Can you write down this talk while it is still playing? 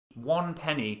one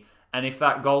penny, and if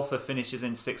that golfer finishes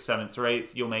in 6th, 7th or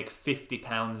 8th, you'll make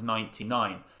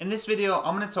 £50.99. In this video,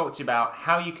 I'm going to talk to you about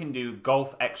how you can do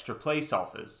golf extra place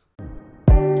offers.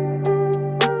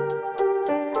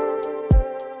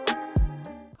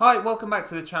 Hi, welcome back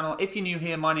to the channel. If you're new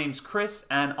here, my name's Chris,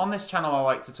 and on this channel I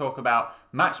like to talk about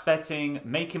match betting,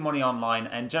 making money online,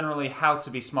 and generally how to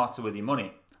be smarter with your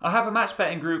money. I have a match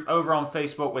betting group over on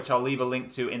Facebook, which I'll leave a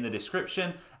link to in the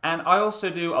description, and I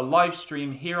also do a live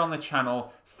stream here on the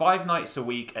channel 5 nights a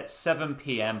week at 7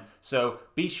 p.m. So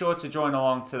be sure to join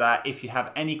along to that if you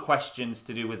have any questions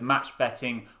to do with match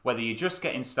betting, whether you're just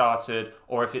getting started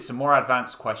or if it's a more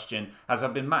advanced question, as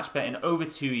I've been match betting over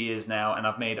 2 years now and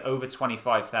I've made over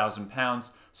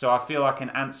 £25,000, so I feel I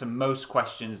can answer most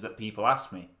questions that people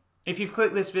ask me. If you've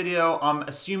clicked this video, I'm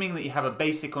assuming that you have a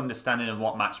basic understanding of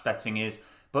what match betting is,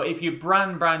 but if you're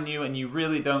brand new and you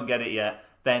really don't get it yet,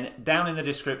 then down in the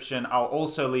description, I'll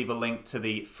also leave a link to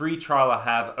the free trial I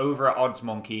have over at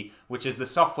OddsMonkey, which is the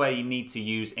software you need to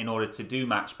use in order to do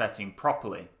match betting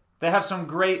properly. They have some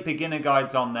great beginner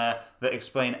guides on there that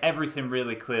explain everything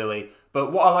really clearly,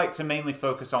 but what I like to mainly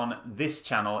focus on this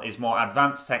channel is more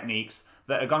advanced techniques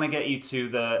that are going to get you to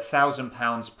the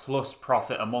 £1,000 plus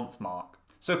profit a month mark.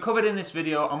 So covered in this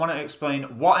video, I want to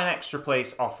explain what an extra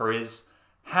place offer is,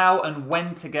 how and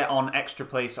when to get on extra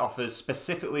place offers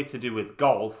specifically to do with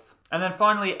golf. And then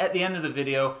finally, at the end of the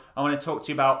video, I want to talk to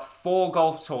you about 4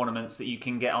 golf tournaments that you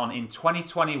can get on in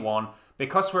 2021.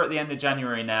 Because we're at the end of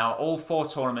January now, all 4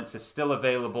 tournaments are still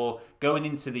available going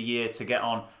into the year to get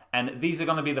on. And these are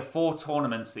going to be the 4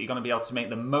 tournaments that you're going to be able to make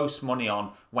the most money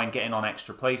on when getting on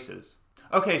extra places.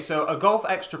 Okay, so a golf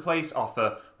extra place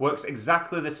offer works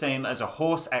exactly the same as a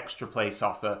horse extra place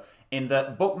offer in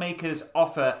that bookmakers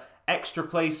offer extra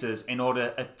places in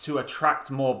order to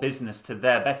attract more business to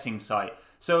their betting site.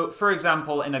 So for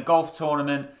example, in a golf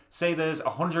tournament, say there's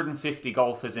 150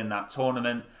 golfers in that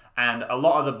tournament and a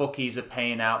lot of the bookies are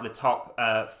paying out the top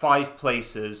 5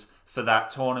 places for that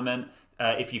tournament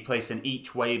if you place an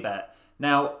each way bet.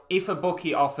 Now, if a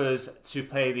bookie offers to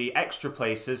pay the extra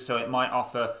places, so it might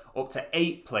offer up to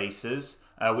 8 places,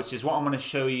 which is what I'm going to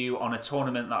show you on a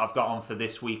tournament that I've got on for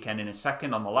this weekend in a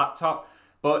second on the laptop.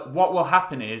 But what will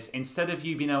happen is, instead of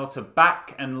you being able to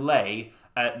back and lay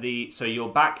at so you'll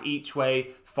back each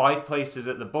way 5 places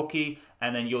at the bookie,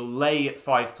 and then you'll lay at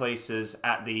 5 places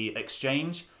at the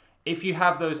exchange. If you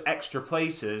have those extra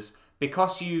places,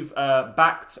 because you've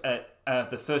backed at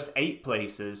the first 8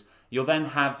 places, you'll then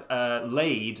have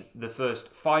laid the first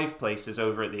 5 places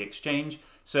over at the exchange.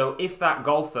 So if that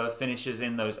golfer finishes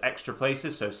in those extra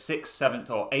places, so 6th,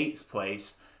 7th or 8th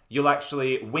place, you'll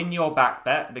actually win your back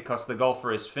bet because the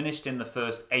golfer has finished in the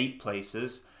first 8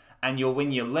 places, and you'll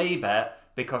win your lay bet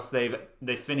because they've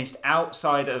finished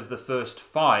outside of the first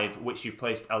 5, which you've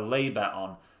placed a lay bet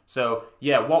on. So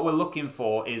yeah, what we're looking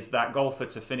for is that golfer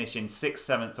to finish in 6th,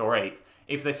 7th or 8th.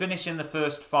 If they finish in the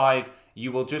first 5,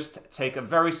 you will just take a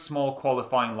very small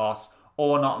qualifying loss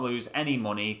or not lose any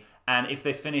money. And if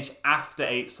they finish after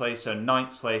 8th place, so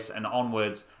 9th place and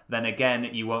onwards, then again,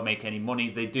 you won't make any money.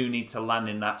 They do need to land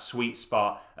in that sweet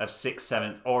spot of 6th,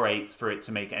 7th or 8th for it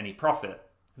to make any profit.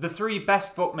 The 3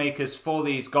 best bookmakers for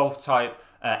these golf type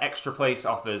extra place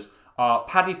offers are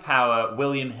Paddy Power,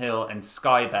 William Hill and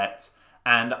Sky Bet.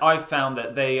 And I've found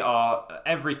that they are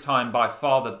every time by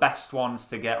far the best ones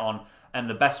to get on and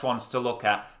the best ones to look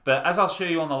at. But as I'll show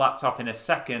you on the laptop in a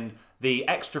second, the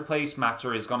extra place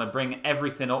matter is going to bring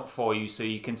everything up for you so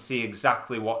you can see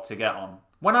exactly what to get on.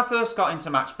 When I first got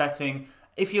into match betting,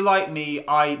 if you're like me,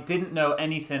 I didn't know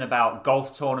anything about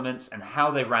golf tournaments and how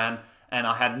they ran, and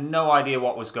I had no idea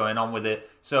what was going on with it.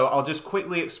 So I'll just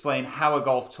quickly explain how a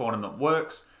golf tournament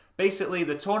works. Basically,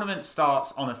 the tournament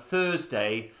starts on a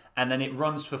Thursday and then it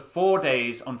runs for 4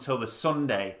 days until the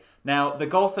Sunday. Now, the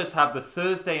golfers have the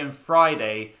Thursday and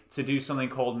Friday to do something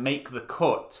called make the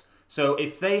cut. So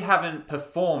if they haven't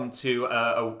performed to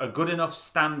a good enough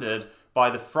standard by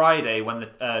the Friday, when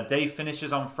the day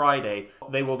finishes on Friday,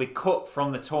 they will be cut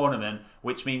from the tournament,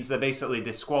 which means they're basically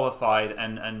disqualified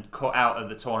and cut out of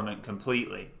the tournament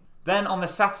completely. Then on the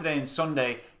Saturday and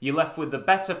Sunday, you're left with the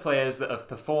better players that have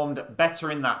performed better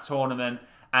in that tournament.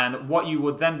 And what you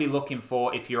would then be looking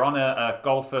for if you're on a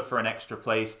golfer for an extra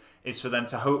place is for them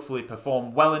to hopefully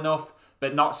perform well enough,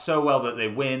 but not so well that they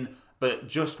win, but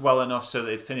just well enough so that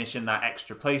they finish in that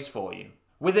extra place for you.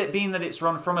 With it being that it's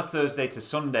run from a Thursday to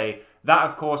Sunday, that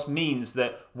of course means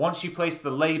that once you place the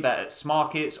lay bet at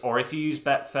Smarkets, or if you use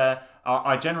Betfair,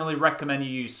 I generally recommend you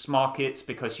use Smarkets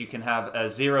because you can have a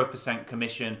 0%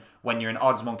 commission when you're an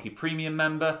OddsMonkey Premium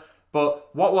member. But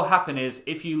what will happen is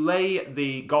if you lay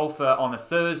the golfer on a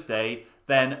Thursday,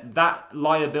 then that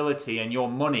liability and your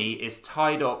money is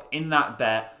tied up in that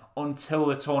bet until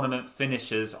the tournament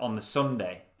finishes on the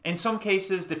Sunday. In some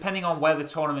cases, depending on where the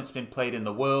tournament's been played in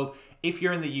the world, if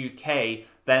you're in the UK,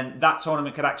 then that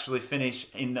tournament could actually finish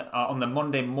on the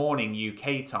Monday morning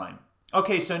UK time.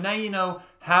 Okay, so now you know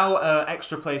how an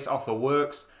extra place offer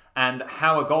works and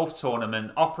how a golf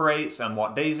tournament operates and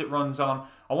what days it runs on.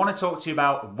 I want to talk to you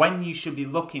about when you should be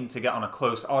looking to get on a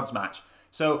close odds match.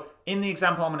 So in the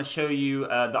example I'm going to show you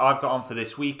that I've got on for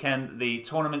this weekend, the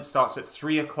tournament starts at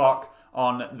 3 o'clock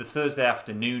on the Thursday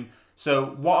afternoon. So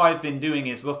what I've been doing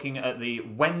is looking at the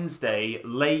Wednesday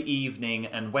late evening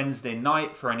and Wednesday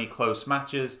night for any close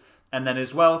matches, and then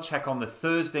as well check on the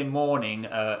Thursday morning,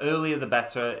 earlier the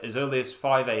better, as early as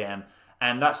 5 a.m.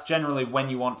 And that's generally when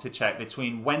you want to check,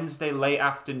 between Wednesday late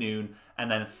afternoon and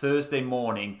then Thursday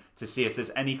morning, to see if there's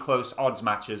any close odds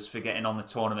matches for getting on the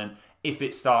tournament if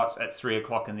it starts at 3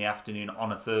 o'clock in the afternoon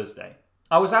on a Thursday.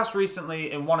 I was asked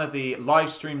recently in one of the live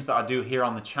streams that I do here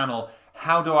on the channel,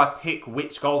 how do I pick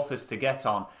which golfers to get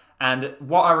on? And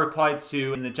what I replied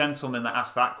to in the gentleman that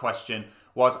asked that question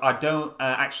was I don't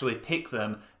actually pick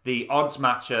them. The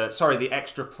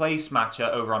extra place matcher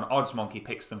over on OddsMonkey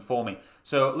picks them for me.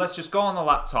 So let's just go on the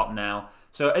laptop now.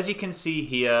 So as you can see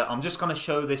here, I'm just going to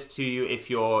show this to you if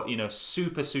you're,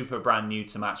 super brand new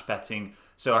to match betting,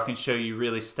 so I can show you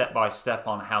really step by step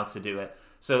on how to do it.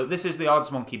 So this is the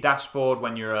OddsMonkey dashboard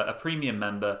when you're a premium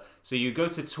member. So you go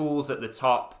to tools at the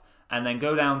top and then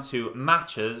go down to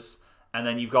matches, and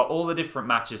then you've got all the different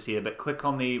matches here, but click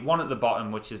on the one at the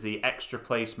bottom, which is the extra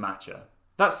place matcher.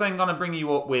 That's then going to bring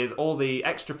you up with all the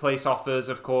extra place offers,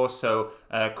 of course. So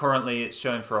currently it's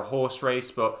showing for a horse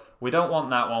race, but we don't want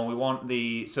that one. We want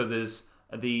there's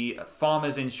the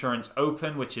Farmers Insurance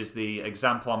Open, which is the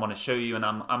example I'm going to show you, and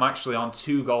I'm actually on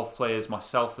 2 golf players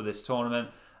myself for this tournament.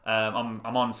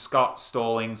 I'm on Scott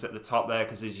Stallings at the top there,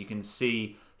 because as you can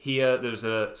see here,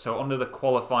 so under the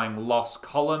qualifying loss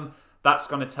column, that's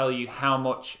going to tell you how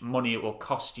much money it will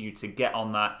cost you to get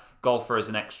on that golfer as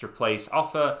an extra place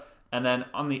offer. And then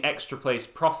on the extra place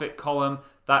profit column,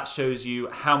 that shows you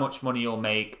how much money you'll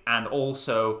make, and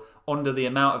also under the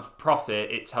amount of profit,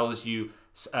 it tells you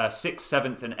 6th,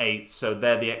 7th, and 8th. So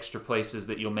they're the extra places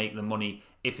that you'll make the money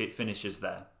if it finishes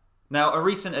there. Now, a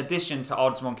recent addition to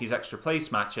OddsMonkey's extra place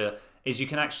matcher is you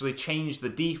can actually change the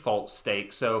default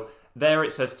stake. So there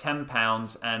it says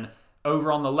 £10, and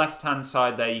over on the left-hand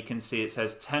side there you can see it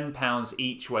says £10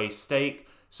 each way stake.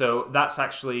 So that's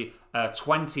actually a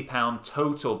 £20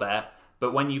 total bet.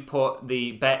 But when you put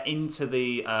the bet into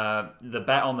the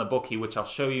bet on the bookie, which I'll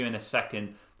show you in a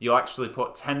second, you'll actually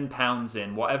put £10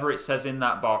 in. Whatever it says in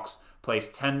that box, place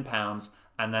 £10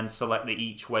 and then select the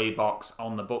each way box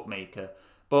on the bookmaker.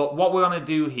 But what we're going to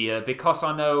do here, because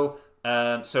I know,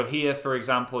 so here, for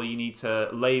example, you need to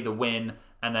lay the win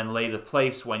and then lay the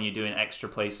place when you're doing extra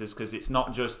places, because it's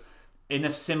not just in a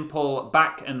simple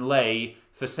back and lay.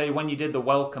 For say when you did the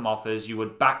welcome offers, you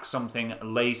would back something,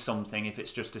 lay something if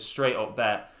it's just a straight up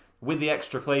bet. With the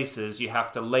extra places, you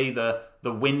have to lay the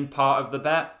win part of the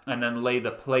bet and then lay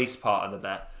the place part of the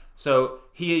bet. So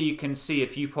here you can see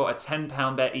if you put a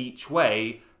 £10 bet each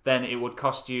way, then it would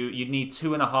cost you, you'd need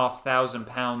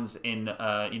 £2,500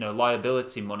 in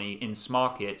liability money in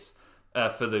Smarkets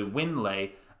for the win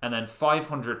lay, and then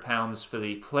 £500 for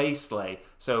the place lay.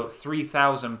 So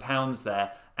 £3,000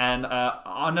 there. And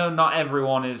I know not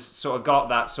everyone has sort of got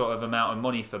that sort of amount of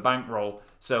money for bankroll.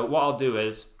 So what I'll do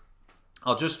is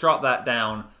I'll just drop that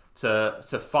down to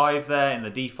 5 there in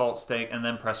the default stake, and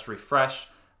then press refresh.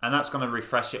 And that's going to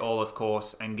refresh it all, of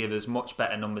course, and give us much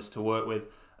better numbers to work with.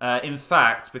 In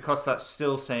fact, because that's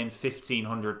still saying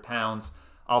 £1,500,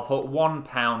 I'll put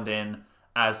 £1 in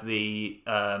as the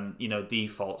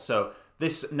default. So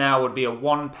this now would be a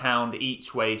 £1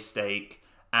 each way stake,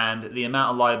 and the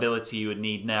amount of liability you would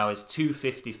need now is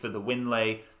 £250 for the win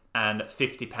lay and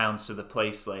 £50 for the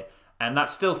place lay, and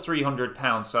that's still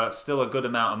 £300. So that's still a good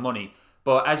amount of money.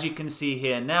 But as you can see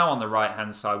here now on the right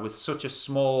hand side, with such a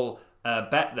small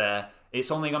bet there,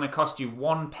 it's only going to cost you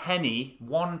one penny.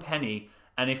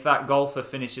 And if that golfer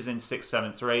finishes in 6th,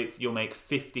 7th, or 8th, you'll make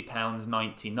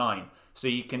 £50.99. So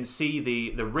you can see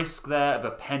the risk there of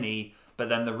a penny, but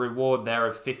then the reward there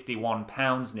of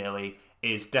 £51 nearly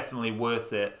is definitely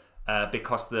worth it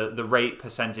because the rate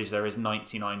percentage there is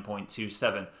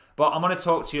 99.27. But I'm going to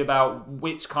talk to you about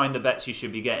which kind of bets you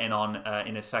should be getting on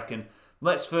in a second.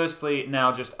 Let's firstly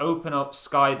now just open up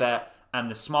Sky Bet and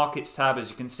the Smarkets tab. As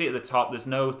you can see at the top, there's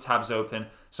no tabs open.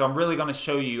 So I'm really going to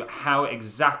show you how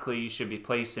exactly you should be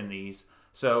placing these.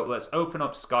 So let's open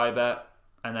up Sky Bet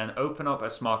and then open up a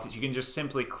Smarkets. You can just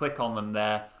simply click on them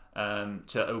there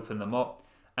to open them up.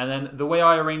 And then the way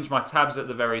I arrange my tabs at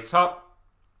the very top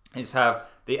is have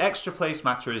the extra place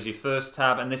matcher as your first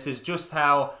tab, and this is just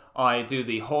how I do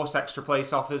the horse extra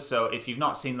place offers. So if you've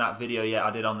not seen that video yet,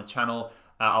 I did on the channel,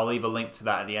 I'll leave a link to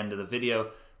that at the end of the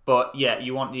video. But yeah,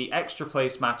 you want the extra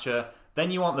place matcher,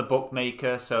 then you want the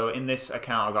bookmaker. So in this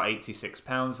account I've got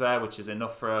 £86 there, which is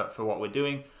enough for what we're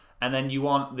doing. And then you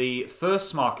want the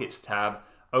first markets tab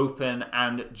open,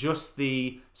 and just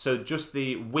the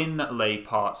win lay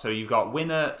part. So you've got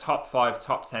winner, top 5,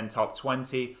 top 10, top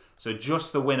 20. So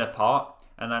just the winner part,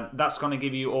 and then that's going to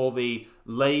give you all the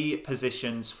lay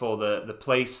positions for the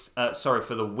place.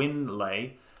 For the win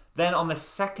lay. Then on the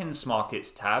second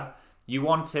markets tab, you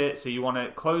want it. So you want to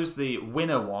close the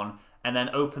winner one and then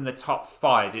open the top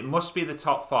 5. It must be the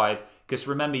top 5 because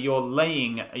remember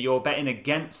you're betting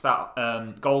against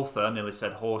that golfer. Nearly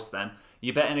said horse then.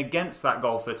 You're betting against that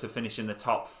golfer to finish in the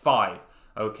top 5.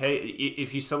 Okay,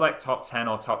 if you select top 10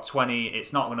 or top 20,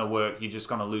 it's not going to work. You're just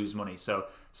going to lose money. So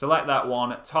select that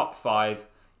one, top 5,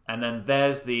 and then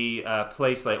there's the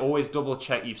place lay. Always double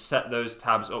check you've set those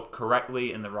tabs up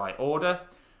correctly in the right order.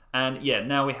 And yeah,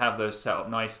 now we have those set up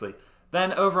nicely.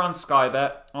 Then over on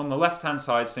Skybet, on the left-hand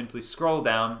side, simply scroll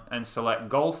down and select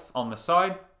Golf on the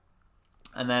side.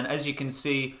 And then as you can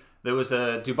see, there was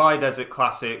a Dubai Desert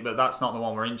Classic, but that's not the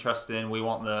one we're interested in. We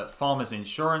want the Farmers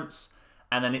Insurance.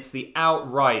 And then it's the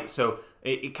outright. So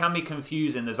it can be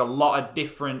confusing. There's a lot of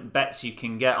different bets you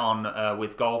can get on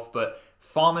with golf, but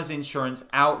Farmers Insurance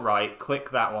outright,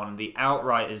 click that one. The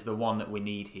outright is the one that we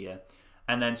need here.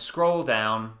 And then scroll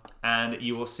down and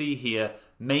you will see here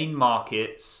main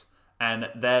markets, and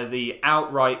they're the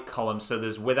outright column. So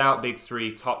there's without big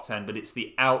 3, top 10, but it's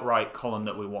the outright column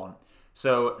that we want.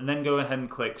 So and then go ahead and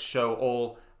click show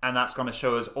all, and that's going to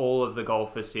show us all of the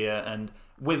golfers here. And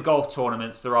with golf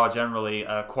tournaments, there are generally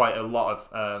quite a lot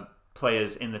of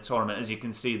players in the tournament. As you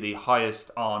can see, the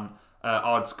highest on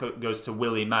odds goes to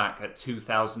Willie Mack at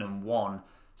 2001.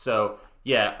 So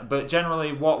yeah, but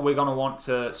generally what we're going to want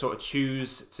to sort of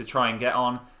choose to try and get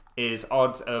on is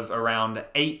odds of around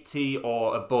 80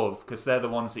 or above, because they're the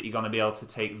ones that you're going to be able to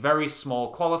take very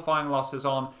small qualifying losses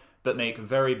on, but make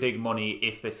very big money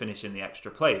if they finish in the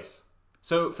extra place.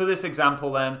 So for this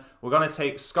example then, we're going to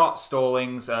take Scott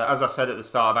Stallings. As I said at the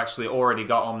start, I've actually already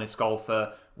got on this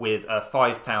golfer with a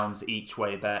 £5 each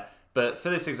way bet. But for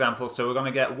this example, so we're going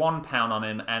to get £1 on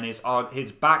him, and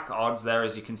his back odds there,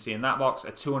 as you can see in that box,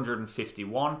 are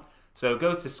 251. So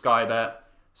go to Skybet,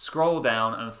 scroll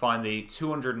down and find the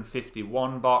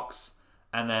 251 box,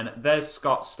 and then there's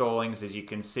Scott Stallings, as you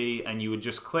can see, and you would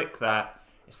just click that.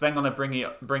 It's then going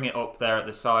to bring it up there at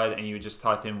the side, and you would just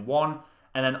type in 1.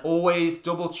 And then always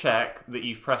double check that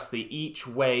you've pressed the each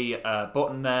way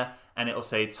button there, and it'll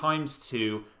say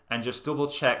 ×2, and just double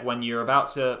check when you're about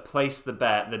to place the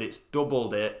bet that it's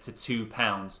doubled it to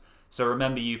 £2. So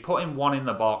remember, you put in 1 in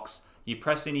the box, you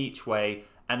press in each way,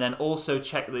 and then also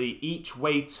check the each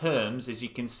way terms. As you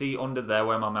can see under there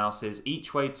where my mouse is,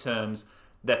 each way terms,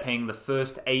 they're paying the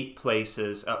first 8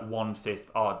 places at 1/5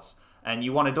 odds. And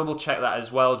you want to double check that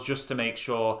as well, just to make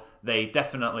sure they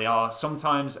definitely are.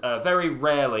 Sometimes, very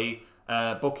rarely,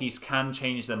 bookies can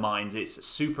change their minds. It's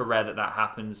super rare that that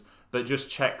happens, but just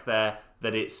check there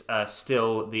that it's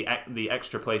still the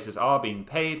extra places are being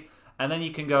paid, and then you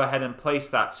can go ahead and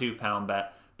place that £2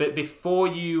 bet. But before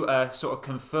you sort of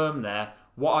confirm there,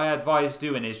 what I advise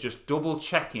doing is just double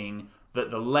checking that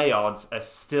the lay odds are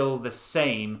still the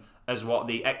same as what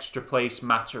the extra place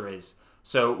matcher is.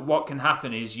 So what can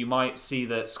happen is you might see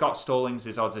that Scott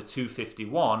Stallings' odds are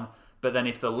 251, but then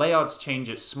if the lay odds change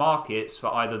at Smarkets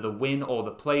for either the win or the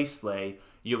place lay,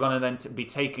 you're going to then be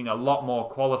taking a lot more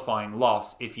qualifying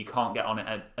loss if you can't get on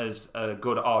it as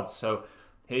good odds. So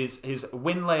his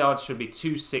win lay odds should be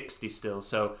 260 still.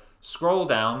 So scroll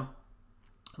down,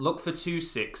 look for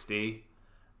 260,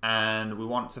 and we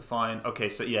want to find, okay,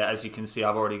 so yeah, as you can see,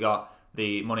 I've already got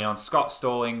the money on Scott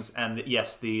Stallings, and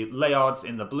yes, the lay odds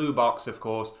in the blue box, of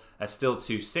course, are still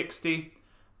 260.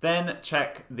 Then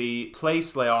check the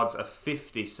place lay odds of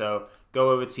 50. So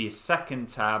go over to your second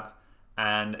tab,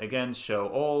 and again, show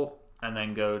all, and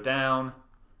then go down,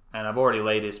 and I've already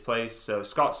laid his place, so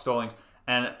Scott Stallings,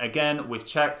 and again, we've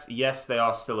checked, yes, they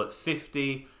are still at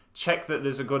 50. Check that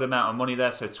there's a good amount of money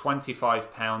there, so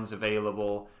 £25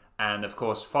 available, and of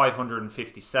course,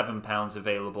 £557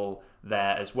 available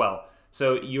there as well.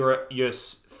 So you're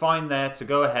fine there to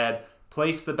go ahead,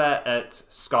 place the bet at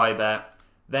Skybet,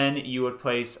 then you would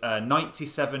place a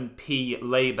 97p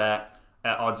lay bet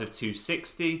at odds of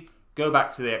 260, go back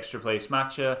to the extra place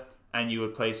matcher, and you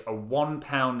would place a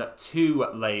 £1 2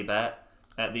 lay bet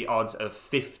at the odds of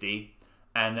 50,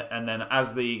 and then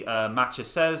as the matcher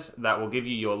says, that will give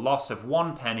you your loss of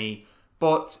 1 penny.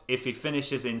 But if he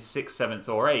finishes in 6th, 7th,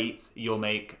 or 8th, you'll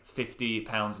make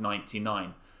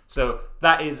 £50.99. So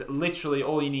that is literally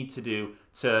all you need to do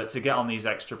to get on these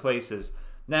extra places.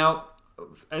 Now,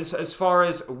 as far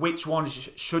as which ones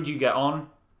should you get on,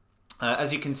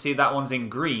 as you can see, that one's in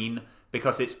green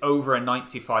because it's over a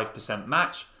 95%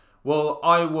 match. Well,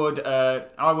 I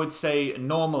would say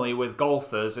normally with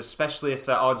golfers, especially if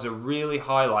their odds are really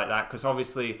high like that, because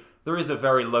obviously there is a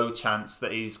very low chance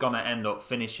that he's going to end up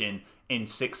finishing in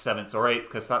 6th, 7th, or 8th,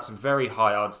 because that's very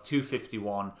high odds,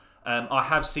 251. I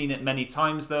have seen it many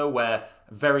times though, where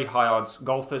very high odds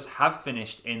golfers have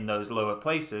finished in those lower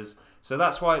places. So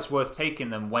that's why it's worth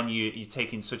taking them when you're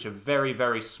taking such a very,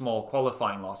 very small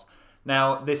qualifying loss.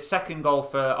 Now, this second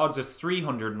golfer, odds of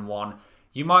 301,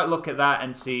 you might look at that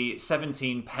and see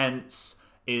 17 pence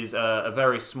is a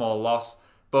very small loss.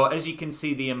 But as you can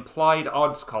see, the implied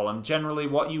odds column, generally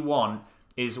what you want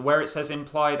is where it says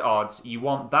implied odds, you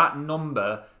want that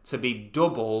number to be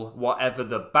double whatever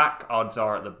the back odds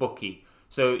are at the bookie.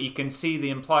 So you can see the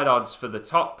implied odds for the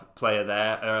top player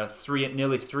there are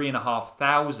nearly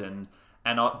 3,500,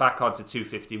 and back odds are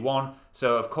 251.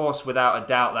 So of course, without a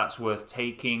doubt, that's worth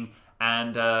taking.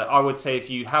 And I would say if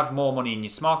you have more money in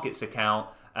your Smarkets account,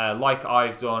 like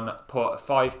I've done, put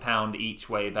 £5 each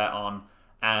way bet on.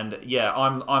 And yeah,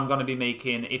 I'm going to be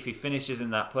making, if he finishes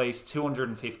in that place,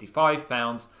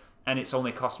 £255, and it's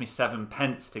only cost me 7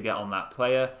 pence to get on that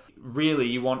player. Really,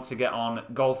 you want to get on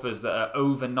golfers that are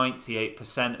over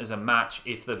 98% as a match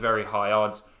if they're very high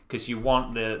odds, because you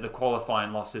want the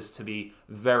qualifying losses to be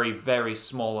very, very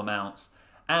small amounts.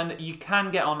 And you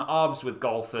can get on ARBs with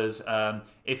golfers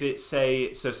if it's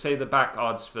say the back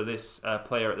odds for this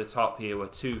player at the top here were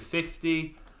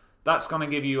 250. That's going to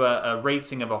give you a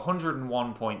rating of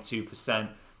 101.2%,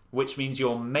 which means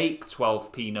you'll make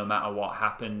 12p no matter what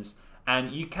happens.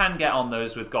 And you can get on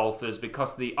those with golfers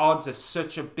because the odds are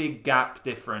such a big gap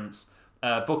difference.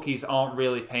 Bookies aren't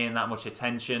really paying that much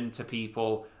attention to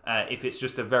people if it's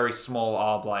just a very small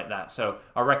ARB like that. So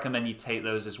I recommend you take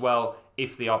those as well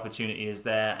if the opportunity is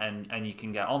there and you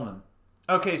can get on them.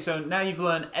 Okay, so now you've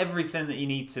learned everything that you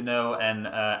need to know and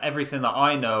everything that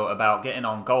I know about getting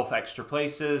on golf extra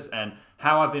places and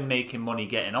how I've been making money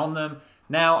getting on them.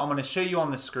 Now I'm going to show you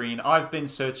on the screen. I've been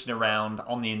searching around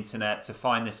on the internet to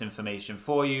find this information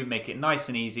for you, make it nice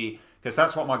and easy, because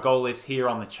that's what my goal is here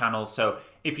on the channel. So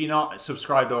if you're not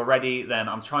subscribed already, then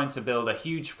I'm trying to build a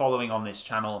huge following on this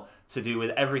channel to do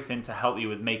with everything to help you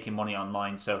with making money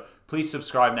online. So please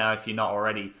subscribe now if you're not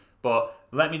already. But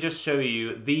let me just show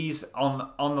you these on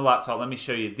the laptop. Let me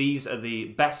show you, these are the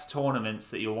best tournaments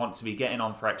that you'll want to be getting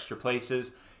on for extra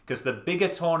places, because the bigger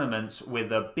tournaments with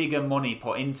the bigger money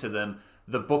put into them,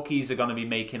 the bookies are going to be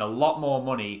making a lot more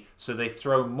money, so they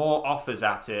throw more offers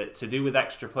at it to do with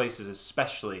extra places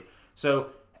especially. So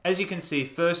as you can see,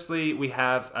 firstly we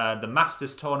have the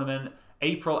Masters tournament,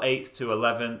 April 8th to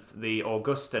 11th, the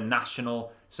Augusta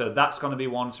National. So that's going to be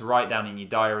one to write down in your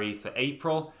diary for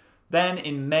April. Then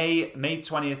in May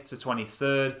 20th to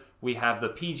 23rd, we have the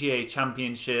PGA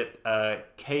Championship,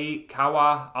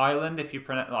 Kiowa Island, if you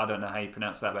pronounce, I don't know how you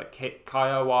pronounce that, but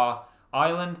Kiowa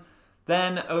Island.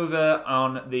 Then over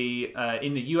on the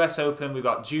in the US Open, we've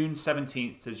got June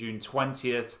 17th to June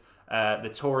 20th, the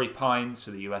Torrey Pines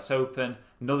for the US Open.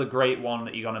 Another great one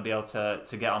that you're going to be able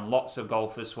to get on lots of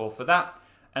golfers for that.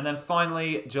 And then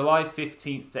finally, July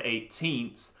 15th to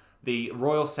 18th, the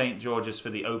Royal St. George's for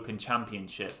the Open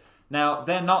Championship. Now,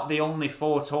 they're not the only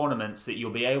 4 tournaments that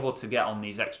you'll be able to get on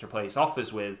these extra place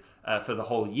offers with for the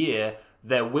whole year.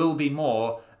 There will be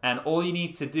more, and all you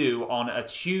need to do on a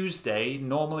Tuesday,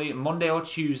 normally Monday or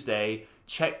Tuesday,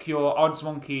 check your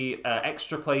OddsMonkey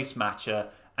extra place matcher,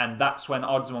 and that's when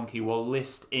OddsMonkey will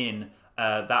list in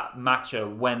that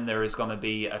matcher when there is going to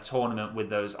be a tournament with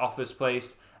those offers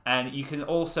placed. And you can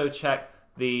also check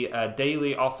the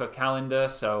daily offer calendar,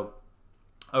 so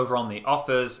over on the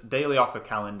offers, daily offer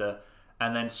calendar,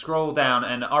 and then scroll down,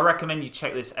 and I recommend you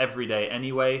check this every day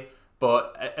anyway,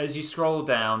 but as you scroll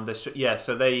down,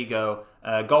 so there you go,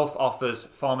 golf offers,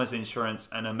 farmers insurance,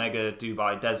 and Omega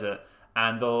Dubai Desert,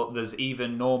 and there's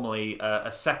even normally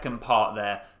a second part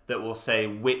there that will say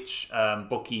which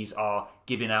bookies are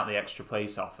giving out the extra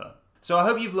place offer. So I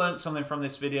hope you've learned something from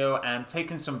this video and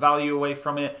taken some value away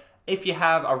from it. If you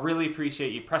have, I really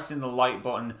appreciate you pressing the like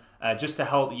button just to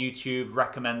help YouTube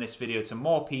recommend this video to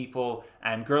more people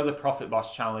and grow the Profit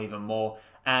Boss channel even more.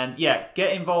 And yeah,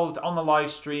 get involved on the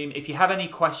live stream. If you have any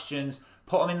questions,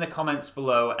 put them in the comments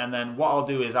below, and then what I'll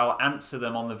do is I'll answer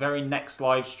them on the very next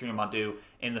live stream I do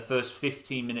in the first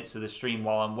 15 minutes of the stream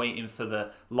while I'm waiting for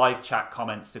the live chat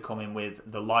comments to come in with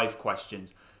the live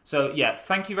questions. So yeah,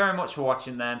 thank you very much for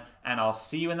watching then, and I'll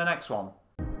see you in the next one.